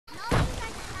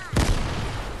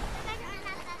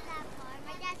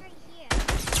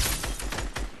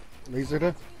Laser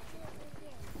there?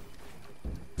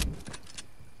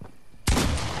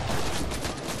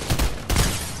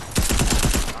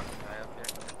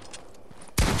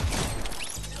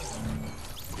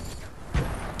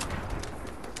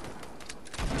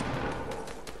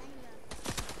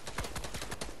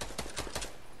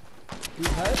 You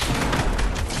hurt?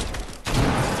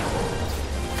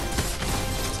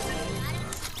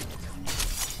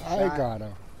 I got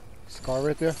a scar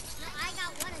right there. I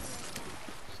got one of them.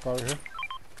 Scar right here.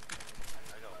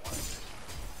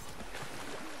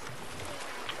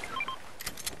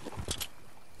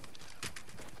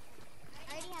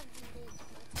 I already have the big.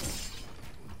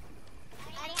 I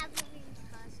already have the big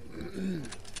scars.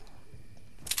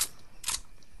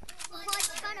 Oh,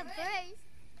 it's kind of burst.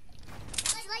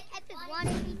 It's like Epic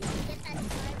wanted me to get that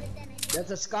scar, but then I didn't.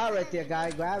 There's a scar right there,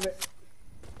 guy. Grab it.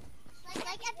 It's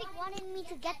like Epic wanted me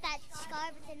to get that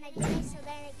scar, but then I didn't, so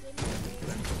then it gave me the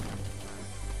burst.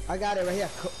 I got it right here.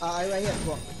 Right here,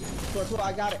 Tor,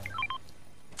 I got it.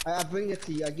 I bring it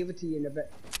to you. I give it to you in a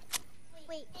bit.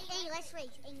 Wait, hey, let's race.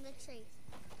 Hey, let's race.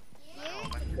 Here,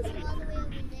 all the way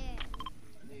over there.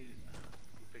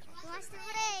 Who wants to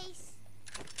race?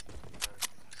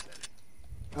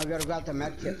 I gotta grab the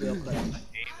med kit real quick.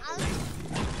 Alex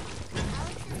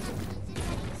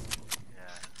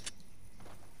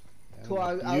Tor,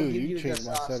 I'll give you changed this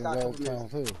my settings stock all the time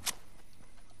too.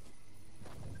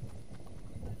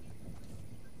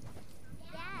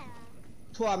 Yeah.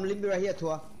 Tor, I'm leaving right here,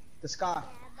 Tor. The scar. Yeah,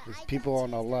 but There's I people got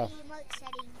on the to left. remote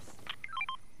settings.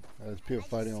 There's people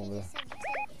fighting over there.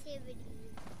 Sensitivity.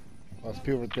 There's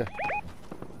people right there.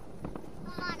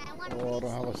 Come on, I want to Oh, I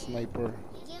don't have a sniper.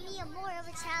 Give me more of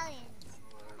a challenge.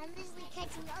 I'm usually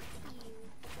catching up to you.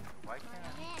 Why can't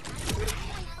Man, I'm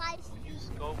 2.5 speed.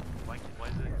 scope? Why is it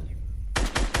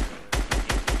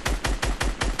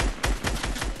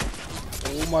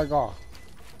Oh my god.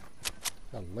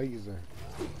 Got a laser.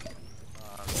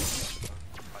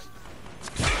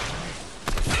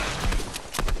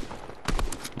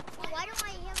 Why don't I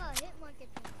have a hit market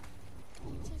thing?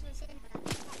 Change my setting back.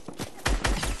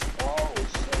 Oh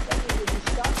shit! That nigga just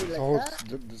shot me like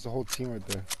that. There's a whole team right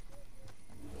there.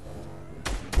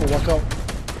 Oh, watch out.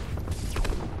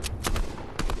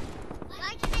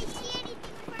 Why can't I see anything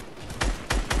in front of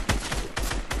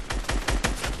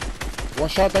me? One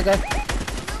shot that guy. No, but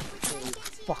I can't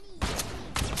see Fuck. anything.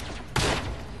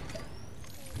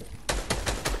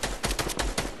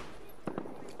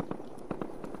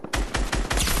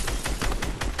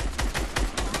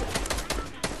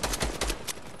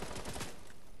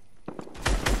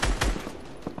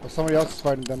 Oh, somebody else is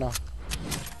fighting there now.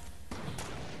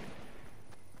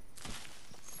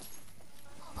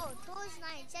 Oh, Thor's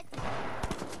not ejected.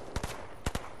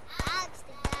 Alex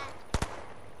did that.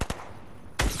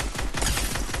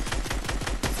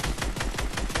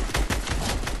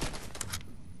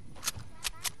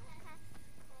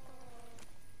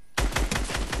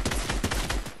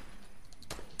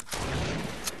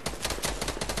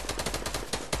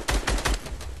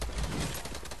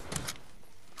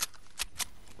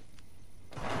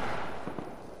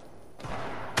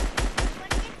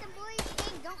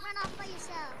 Don't run off by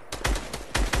yourself.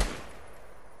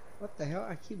 What the hell?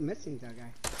 I keep missing that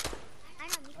guy. I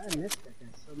know, me I too. missed that guy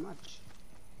so much.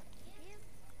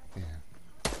 Yeah.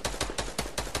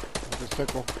 Just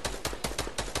tickle.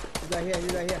 He's right here.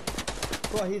 He's right here.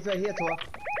 Tor, he's right here, Tor.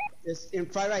 It's in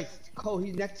far right. Cole,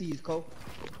 he's next to you, Cole.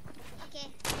 Okay.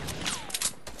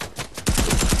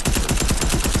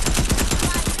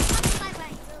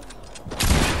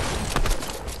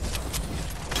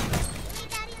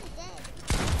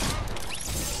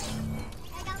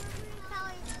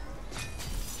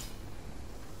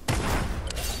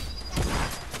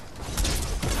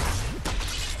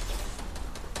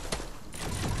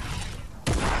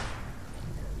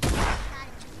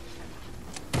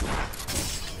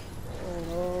 Oh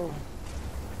no.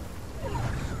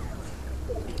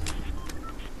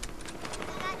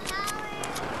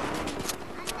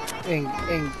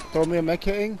 Ing, throw me a med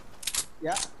kit, Ing.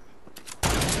 Yeah.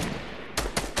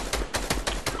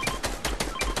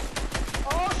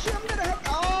 Oh shit, I'm gonna help.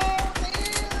 Oh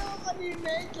damn, I didn't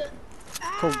make it.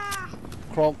 Ah.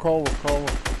 Crawl. Cole,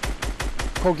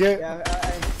 get it. Yeah,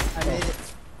 I made it.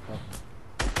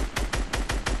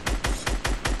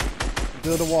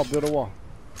 Build a wall.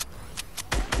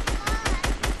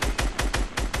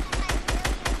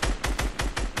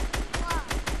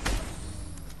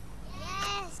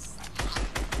 Yes.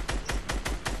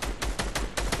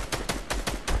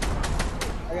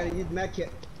 I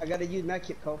gotta use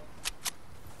medkit, Cole.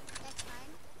 That's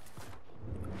fine.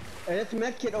 Hey, that's a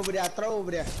medkit over there. I throw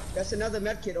over there. That's another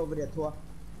medkit over there, Tor.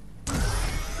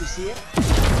 You see it?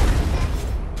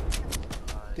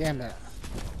 Damn it.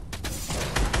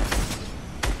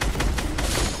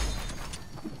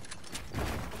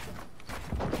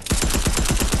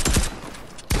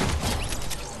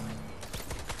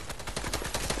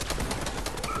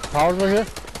 Power's right here.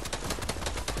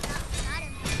 Got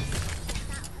him.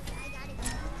 I got it.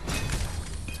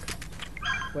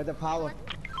 Where's the power?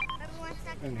 Everyone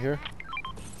stuck In here.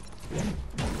 Oh,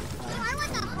 I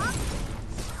want the hawk.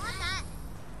 I want that.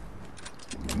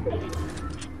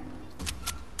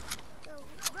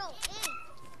 Bro,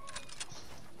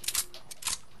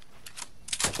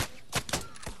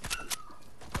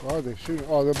 Where are they shooting?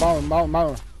 Oh, they're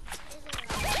mountain.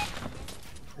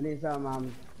 I need some water.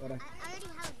 I already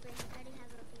have a brain. I already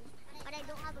have a brain. But I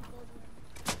don't have a gold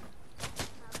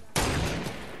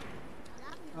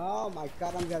one. Oh my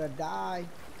god, I'm gonna die.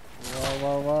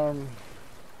 Run.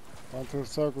 Run to the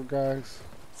circle, guys.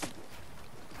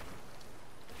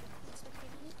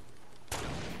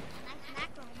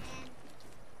 Macro, man.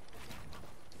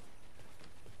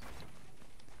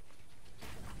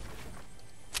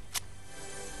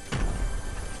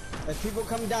 There's people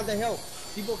coming down the hill.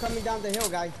 People coming down the hill,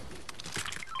 guys.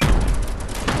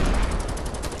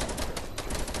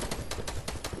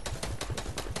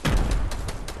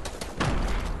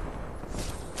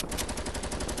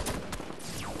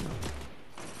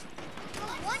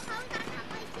 What? How is that not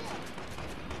my kill?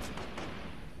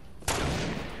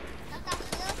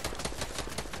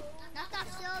 Knocked off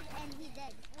shield and he's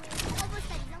dead. Almost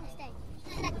dead. He's almost dead.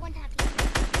 He's like one tap.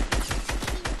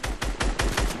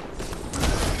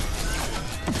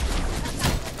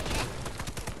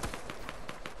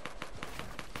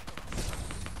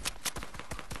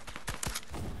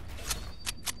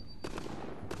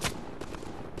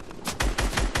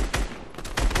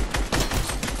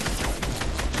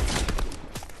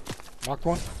 Knocked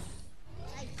one.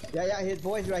 Yeah, his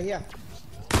boy's right here.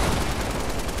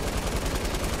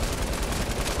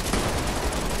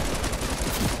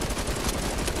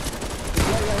 He's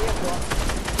right here, bro.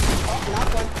 Oh,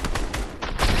 knocked one.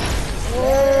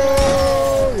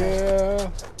 Oh yeah.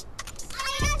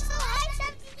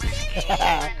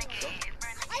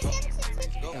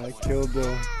 I killed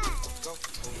them.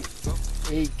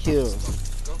 8 kills.